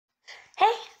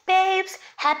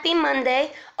Happy Monday.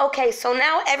 Okay, so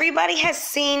now everybody has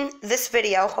seen this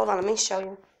video. Hold on, let me show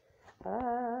you.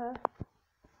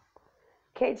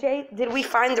 KJ, did we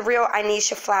find the real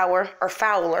Inesha Flower, or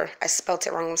Fowler? I spelled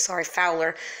it wrong, I'm sorry,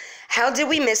 Fowler. How did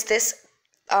we miss this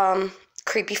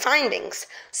creepy findings?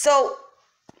 So,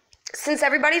 since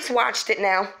everybody's watched it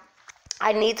now,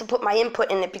 I need to put my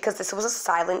input in it because this was a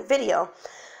silent video.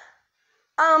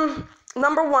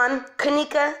 Number one,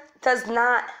 Kanika does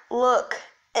not look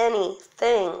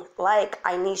anything like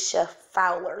Inesha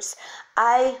Fowler's.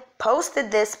 I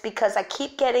posted this because I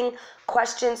keep getting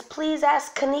questions. Please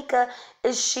ask Kanika,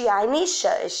 is she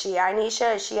Inesha? Is she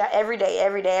Inesha? Is she every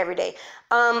day?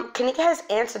 Kanika has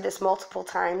answered this multiple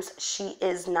times. She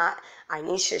is not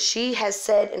Inesha. She has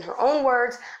said in her own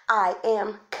words, I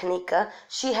am Kanika.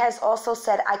 She has also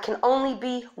said, I can only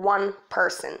be one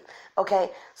person. Okay,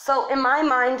 so in my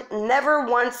mind, never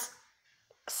once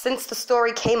since the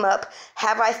story came up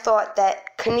have I thought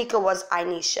that Kanika was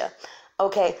Inesha.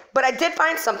 Okay, but I did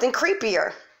find something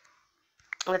creepier.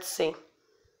 Let's see.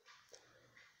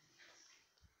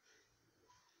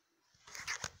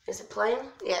 Is it playing?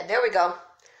 Yeah, there we go.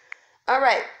 All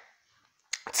right.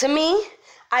 To me,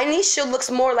 Inesha looks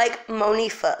more like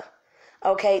Monifa.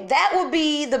 Okay, that would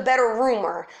be the better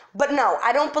rumor. But no,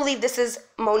 I don't believe this is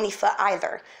Monifa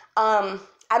either.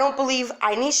 I don't believe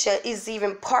Inesha is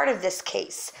even part of this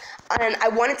case. And I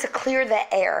wanted to clear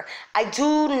the air. I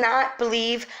do not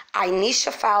believe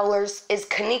Inesha Fowler's is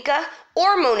Kanika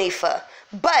or Monifa.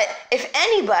 But if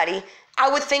anybody, I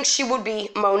would think she would be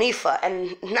Monifa,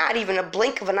 and not even a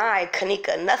blink of an eye,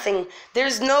 Kanika. Nothing.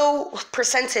 There's no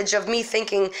percentage of me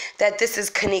thinking that this is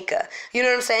Kanika. You know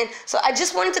what I'm saying? So I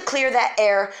just wanted to clear that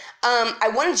air. I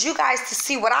wanted you guys to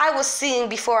see what I was seeing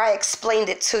before I explained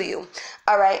it to you.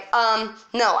 All right.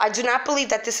 No, I do not believe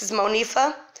that this is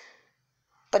Monifa.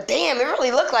 But damn, it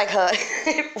really looked like her.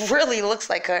 It really looks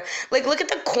like her. Like, look at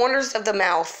the corners of the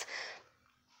mouth.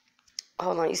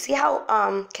 Hold on, you see how,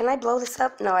 can I blow this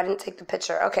up? No, I didn't take the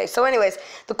picture. Okay, so anyways,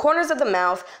 the corners of the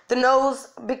mouth, the nose,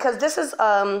 because this is,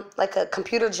 like a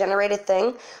computer-generated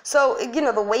thing. So, you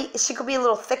know, the weight, she could be a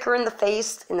little thicker in the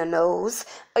face, in the nose,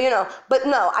 you know. But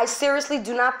no, I seriously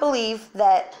do not believe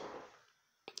that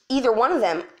either one of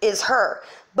them is her.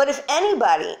 But if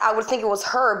anybody, I would think it was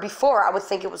her before I would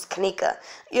think it was Kanika.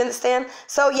 You understand?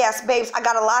 So, yes, babes, I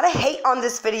got a lot of hate on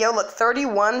this video. Look,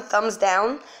 31 thumbs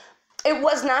down. It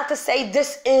was not to say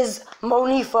this is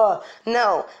Monifa.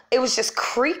 No, it was just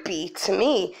creepy to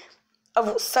me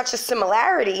of such a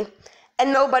similarity.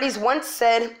 And nobody's once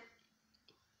said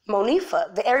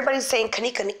Monifa. Everybody's saying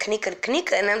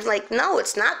Kanika. And I'm like, no,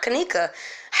 it's not Kanika.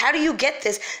 How do you get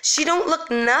this? She don't look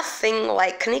nothing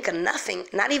like Kanika. Nothing.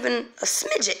 Not even a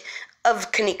smidget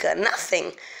of Kanika.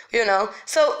 Nothing. You know?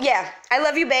 So, yeah. I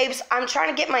love you, babes. I'm trying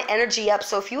to get my energy up.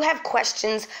 So if you have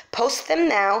questions, post them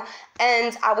now.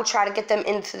 And I will try to get them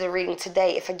into the reading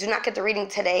today. If I do not get the reading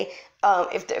today,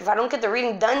 if I don't get the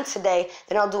reading done today,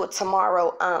 then I'll do it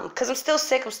tomorrow. Because I'm still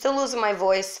sick. I'm still losing my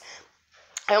voice.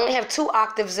 I only have 2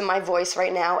 octaves in my voice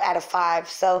right now out of 5.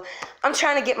 So I'm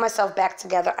trying to get myself back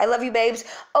together. I love you, babes.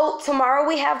 Oh, tomorrow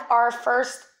we have our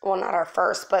first, well, not our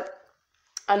first, but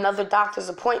another doctor's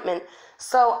appointment.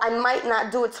 So I might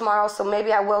not do it tomorrow. So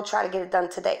maybe I will try to get it done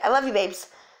today. I love you, babes.